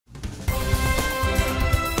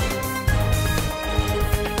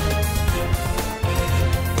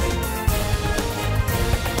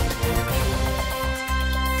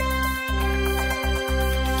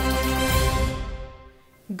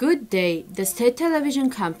Day, the state television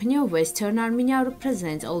company of Western Armenia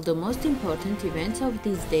represents all the most important events of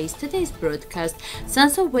these days. Today's broadcast,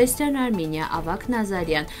 Sons of Western Armenia, Avag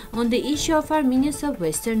Nazaryan, on the issue of Armenians of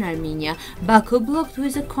Western Armenia. Baku blocked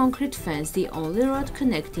with a concrete fence the only road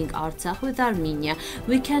connecting Artsakh with Armenia.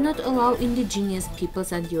 We cannot allow indigenous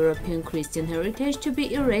peoples and European Christian heritage to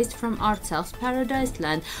be erased from Artsakh's paradise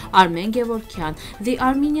land. Armen Gevorgyan, the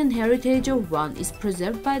Armenian heritage of one is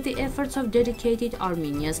preserved by the efforts of dedicated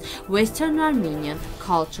Armenians. Western Armenian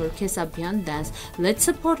culture, Kesabian dance. Let's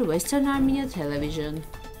support Western Armenia television.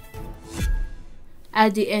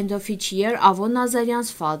 At the end of each year, Avog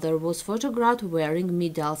Nazaryan's father was photographed wearing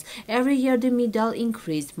medals. Every year the medal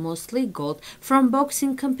increased, mostly gold. From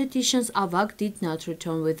boxing competitions, Avag did not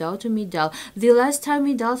return without a medal. The last time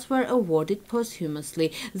medals were awarded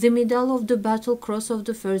posthumously. The Medal of the Battle Cross of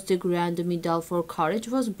the First Degree and the Medal for Courage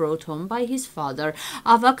was brought home by his father.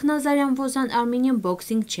 Avag Nazaryan was an Armenian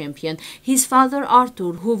boxing champion. His father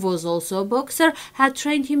Artur, who was also a boxer, had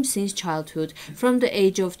trained him since childhood. From the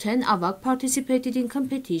age of 10, Avag participated in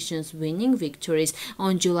competitions, winning victories.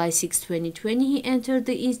 On July 6, 2020, he entered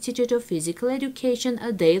the Institute of Physical Education.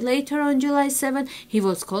 A day later, on July 7, he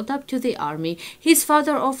was called up to the army. His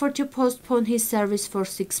father offered to postpone his service for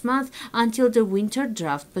 6 months until the winter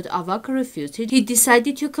draft, but Avag refused. He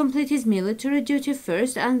decided to complete his military duty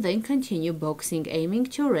first and then continue boxing, aiming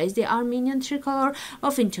to raise the Armenian tricolor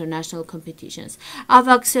of international competitions.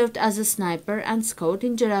 Avag served as a sniper and scout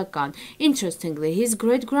in Yerevan. Interestingly, his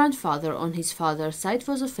great-grandfather on his father's side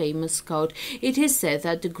was a famous scout. It is said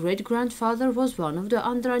that the great-grandfather was one of the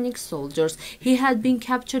Andranik soldiers. He had been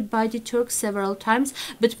captured by the Turks several times,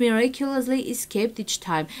 but miraculously escaped each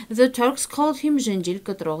time. The Turks called him Zhenjil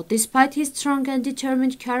Kıtrog. Despite his strong and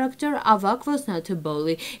determined character, Avag was not a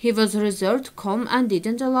bully. He was reserved, calm, and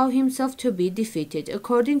didn't allow himself to be defeated.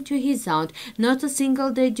 According to his aunt, not a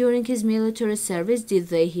single day during his military service did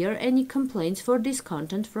they hear any complaints for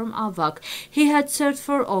discontent from Avag. He had served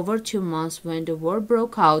for over 2 months when the war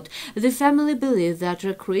broke out. The family believed that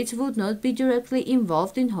recruits would not be directly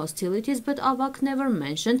involved in hostilities, but Avag never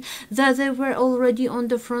mentioned that they were already on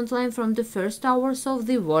the front line from the first hours of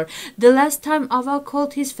the war. The last time Avag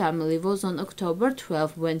called his family was on October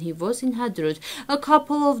 12 when he was in Hadrut. A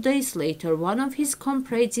couple of days later, one of his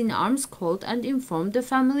comrades in arms called and informed the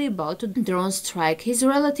family about a drone strike. His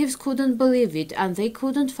relatives couldn't believe it and they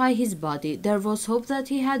couldn't find his body. There was hope that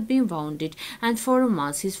he had been wounded, and for a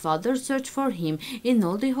month his father searched for him in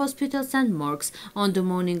all the hospitals and morgues. On the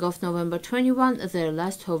morning of November 21, their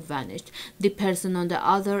last hope vanished. The person on the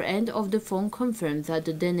other end of the phone confirmed that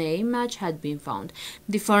the DNA match had been found.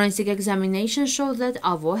 The forensic examination showed that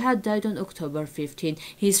Avog had died on October 15.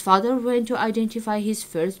 His father went to identify his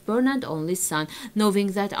firstborn and only son. Knowing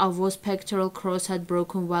that Avog's pectoral cross had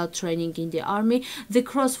broken while training in the army, the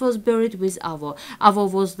cross was buried with Avog.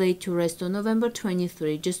 Avog was laid to rest on November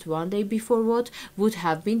 23, just one day before what would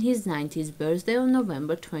have been his 90th birthday on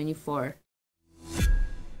November 24.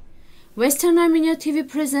 Western Armenia TV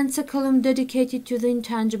presents a column dedicated to the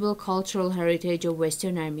intangible cultural heritage of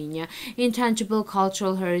Western Armenia. Intangible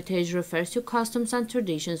cultural heritage refers to customs and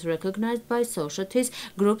traditions recognized by societies,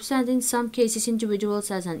 groups, and in some cases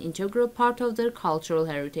individuals as an integral part of their cultural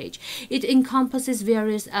heritage. It encompasses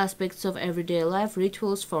various aspects of everyday life,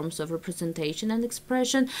 rituals, forms of representation and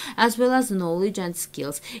expression, as well as knowledge and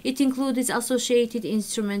skills. It includes associated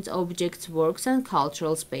instruments, objects, works, and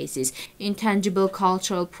cultural spaces. Intangible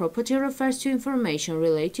cultural property refers to information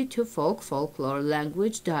related to folklore,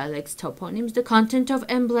 language, dialects, toponyms, the content of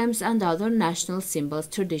emblems and other national symbols,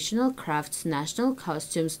 traditional crafts, national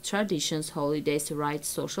costumes, traditions, holidays, rites,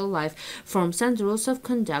 social life, forms and rules of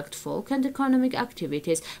conduct, folk and economic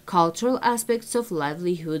activities, cultural aspects of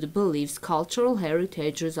livelihood, beliefs, cultural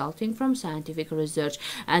heritage resulting from scientific research,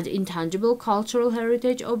 and intangible cultural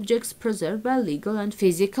heritage objects preserved by legal and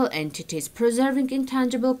physical entities. Preserving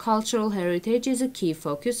intangible cultural heritage is a key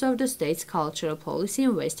focus of the state's cultural policy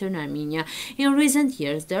in Western Armenia. In recent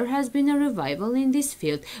years, there has been a revival in this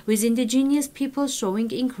field, with indigenous peoples showing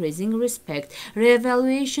increasing respect,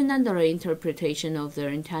 re-evaluation and reinterpretation of their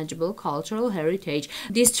intangible cultural heritage.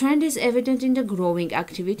 This trend is evident in the growing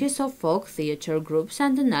activities of folk theater groups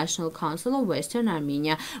and the National Council of Western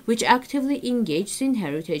Armenia, which actively engages in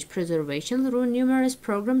heritage preservation through numerous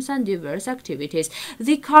programs and diverse activities.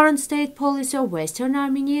 The current state policy of Western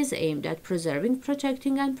Armenia is aimed at preserving,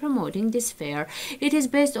 protecting, and promoting this fair. It is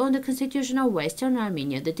based on the Constitution of Western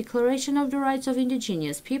Armenia, the Declaration of the Rights of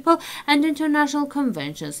Indigenous People, and international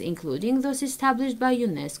conventions, including those established by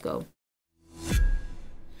UNESCO.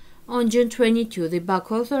 On June 22, the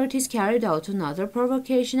Baku authorities carried out another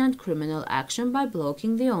provocation and criminal action by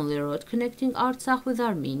blocking the only road connecting Artsakh with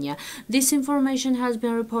Armenia. This information has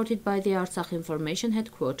been reported by the Artsakh Information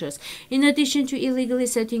Headquarters. In addition to illegally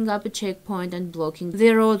setting up a checkpoint and blocking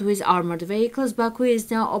the road with armored vehicles, Baku is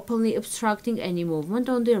now openly obstructing any movement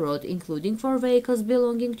on the road, including for vehicles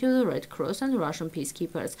belonging to the Red Cross and Russian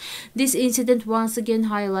peacekeepers. This incident once again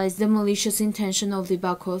highlights the malicious intention of the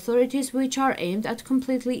Baku authorities, which are aimed at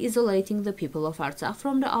completely isolating the people of Artsakh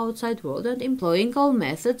from the outside world and employing all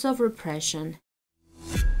methods of repression.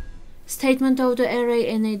 Statement of the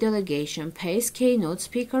RANA delegation. PACE keynote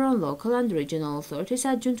speaker on local and regional authorities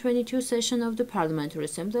at June 22 session of the Parliamentary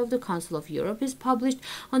Assembly of the Council of Europe is published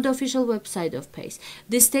on the official website of PACE.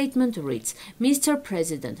 The statement reads, Mr.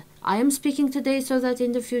 President, I am speaking today so that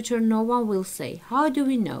in the future no one will say, how do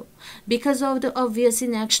we know? Because of the obvious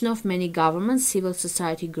inaction of many governments, civil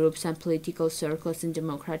society groups and political circles in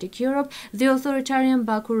democratic Europe, the authoritarian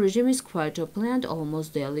Baku regime is quite openly and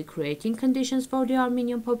almost daily creating conditions for the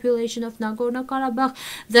Armenian population of Nagorno-Karabakh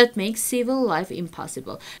that makes civil life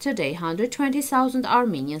impossible. Today, 120,000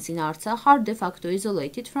 Armenians in Artsakh are de facto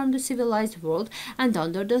isolated from the civilized world and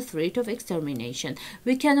under the threat of extermination.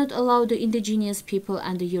 We cannot allow the indigenous people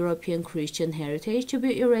and the European Christian heritage to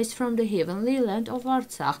be erased from the heavenly land of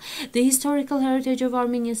Artsakh. The historical heritage of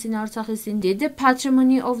Armenians in Artsakh is indeed the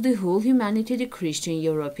patrimony of the whole humanity, the Christian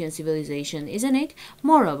European civilization, isn't it?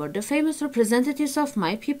 Moreover, the famous representatives of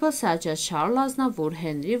my people such as Charles Aznavour,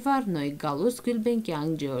 Henry Varnoy, Galus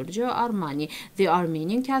Gulbenkian, Giorgio Armani, the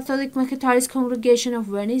Armenian Catholic Methodist Congregation of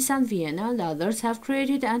Venice and Vienna and others have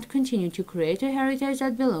created and continue to create a heritage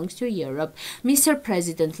that belongs to Europe. Mr.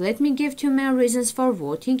 President, let me give two main reasons for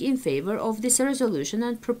voting in favor of this resolution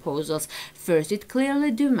and proposals. First, it clearly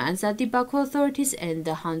demands that the Baku authorities end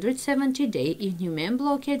the 170-day inhumane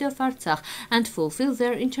blockade of Artsakh and fulfill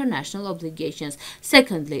their international obligations.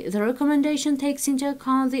 Secondly, the recommendation takes into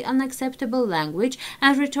account the unacceptable language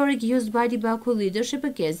and rhetoric used by the Baku leadership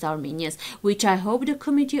against Armenians, which I hope the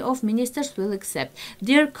Committee of Ministers will accept.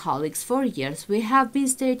 Dear colleagues, for years we have been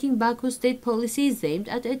stating Baku's state policy is aimed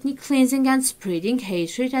at ethnic cleansing and spreading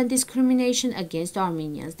hatred and discrimination against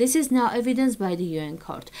Armenians. This is now evidenced by the UN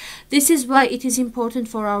Court. This is why it is important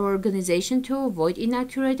for our organization to avoid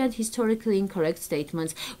inaccurate and historically incorrect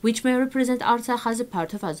statements which may represent Artsakh as a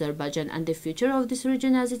part of Azerbaijan and the future of this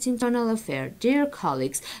region as its internal affair. Dear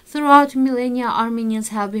colleagues, throughout millennia Armenians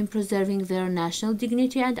have been preserving their national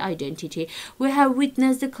dignity and identity. We have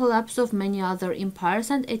witnessed the collapse of many other empires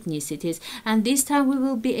and ethnicities, and this time we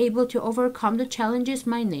will be able to overcome the challenges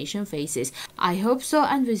my nation faces. I hope so,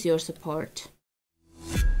 and with your support.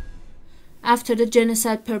 After the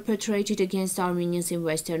genocide perpetrated against Armenians in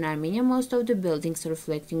Western Armenia, most of the buildings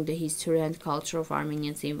reflecting the history and culture of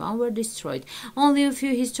Armenians in Van were destroyed. Only a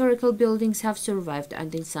few historical buildings have survived,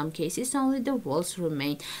 and in some cases only the walls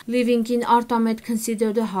remain. Living in Artamet,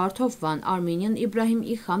 considered the heart of Van, Armenian Ibrahim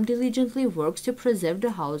Ikham diligently works to preserve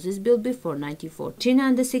the houses built before 1914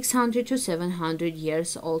 and the 600 to 700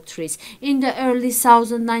 years old trees. In the early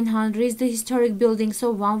 1900s, the historic buildings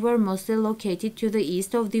of Van were mostly located to the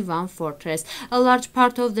east of the Van fortress. A large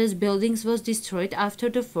part of these buildings was destroyed after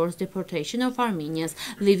the forced deportation of Armenians,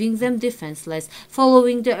 leaving them defenseless.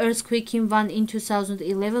 Following the earthquake in Van in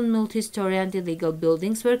 2011, multi-story and illegal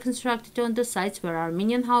buildings were constructed on the sites where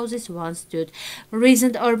Armenian houses once stood.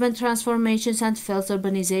 Recent urban transformations and false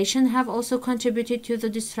urbanization have also contributed to the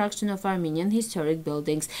destruction of Armenian historic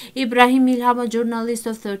buildings. Ibrahim Ilham, a journalist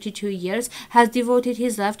of 32 years, has devoted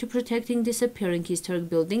his life to protecting disappearing historic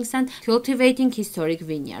buildings and cultivating historic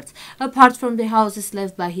vineyards. Apart from the houses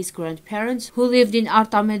left by his grandparents, who lived in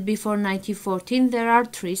Artamet before 1914, there are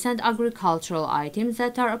trees and agricultural items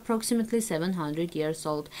that are approximately 700 years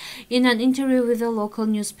old. In an interview with a local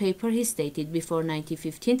newspaper, he stated, before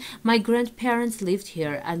 1915, my grandparents lived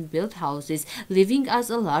here and built houses, living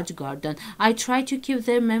as a large garden. I try to keep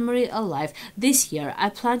their memory alive. This year, I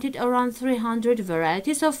planted around 300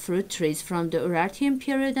 varieties of fruit trees from the Urartian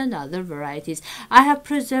period and other varieties. I have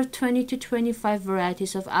preserved 20 to 25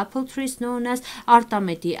 varieties of apple trees known as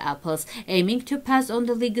Artameti apples, aiming to pass on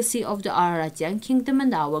the legacy of the Artsakh kingdom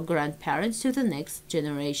and our grandparents to the next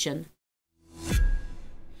generation.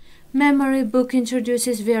 Memory book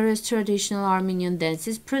introduces various traditional Armenian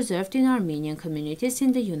dances preserved in Armenian communities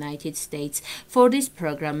in the United States. For this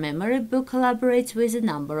program, Memory book collaborates with a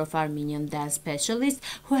number of Armenian dance specialists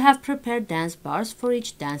who have prepared dance bars for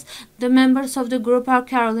each dance. The members of the group are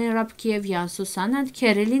Caroline Rabkievyan Susan and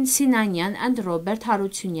Kirillin Sinanyan and Robert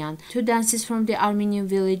Haroutyunyan. Two dances from the Armenian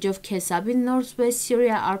village of Kesabian, northwest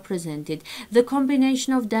Syria, are presented. The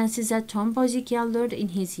combination of dances that Tom Bozikyan learned in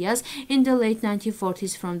his years in the late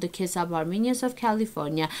 1940s from the Armenians of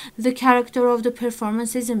California. The character of the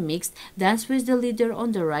performance is a mixed dance with the leader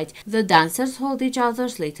on the right. The dancers hold each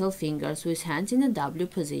other's little fingers with hands in a W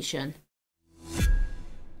position.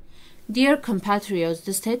 Dear compatriots,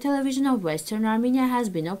 the State Television of Western Armenia has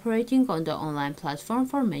been operating on the online platform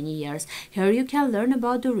for many years. Here you can learn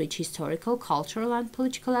about the rich historical, cultural, and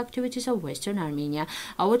political activities of Western Armenia.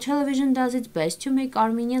 Our television does its best to make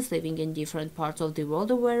Armenians living in different parts of the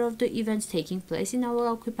world aware of the events taking place in our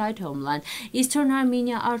occupied homeland, Eastern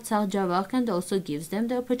Armenia, Artsakh, Avag, and also gives them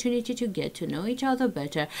the opportunity to get to know each other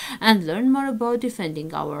better and learn more about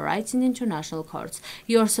defending our rights in international courts.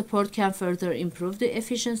 Your support can further improve the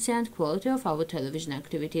efficiency and quality of our television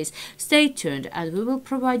activities. Stay tuned and we will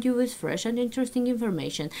provide you with fresh and interesting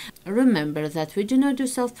information. Remember that we do not do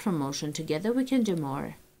self-promotion. Together we can do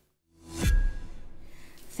more.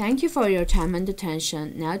 Thank you for your time and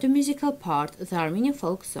attention. Now the musical part, the Armenian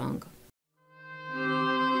folk song.